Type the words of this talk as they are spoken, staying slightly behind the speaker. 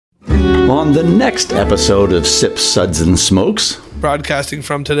on the next episode of Sips, Suds, and Smokes. Broadcasting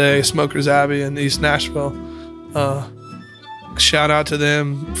from today, Smokers Abbey in East Nashville. Shout out to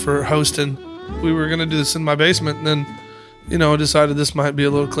them for hosting. We were going to do this in my basement, and then, decided this might be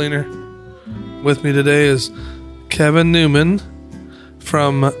a little cleaner. With me today is Kevin Newman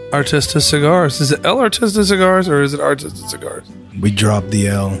from Artista Cigars. Is it El Artista Cigars or is it Artista Cigars? We dropped the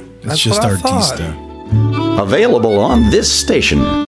L. It's just Artista. Available on this station.